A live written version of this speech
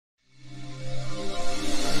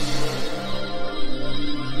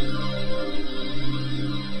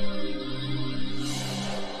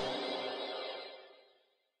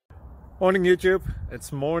Morning YouTube,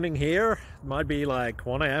 it's morning here. It might be like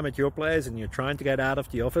 1 a.m. at your place and you're trying to get out of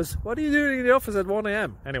the office. What are you doing in the office at 1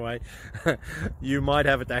 a.m? Anyway, you might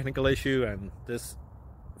have a technical issue and this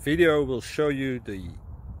video will show you the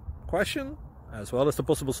question as well as the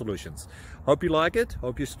possible solutions. Hope you like it,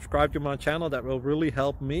 hope you subscribe to my channel. That will really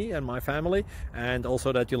help me and my family, and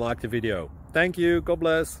also that you like the video. Thank you, God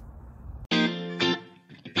bless.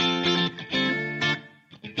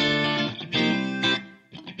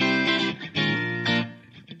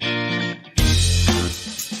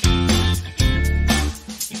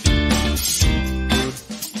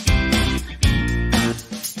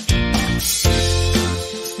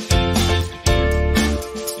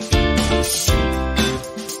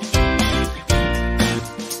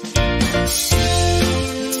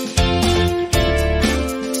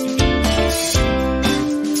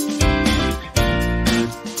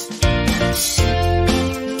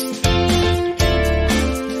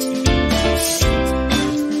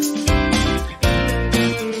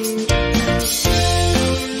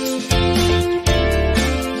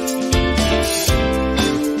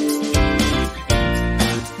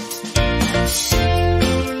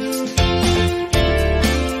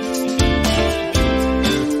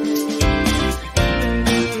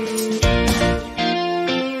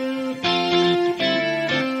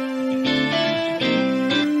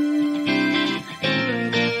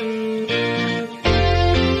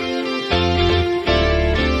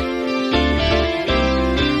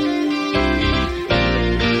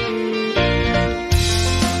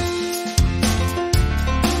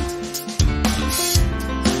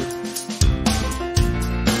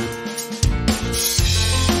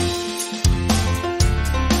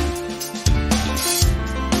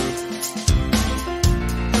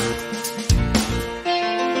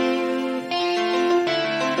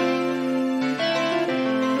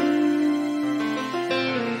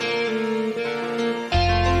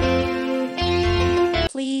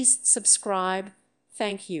 Please subscribe.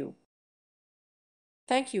 Thank you.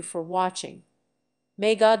 Thank you for watching.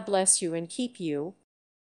 May God bless you and keep you.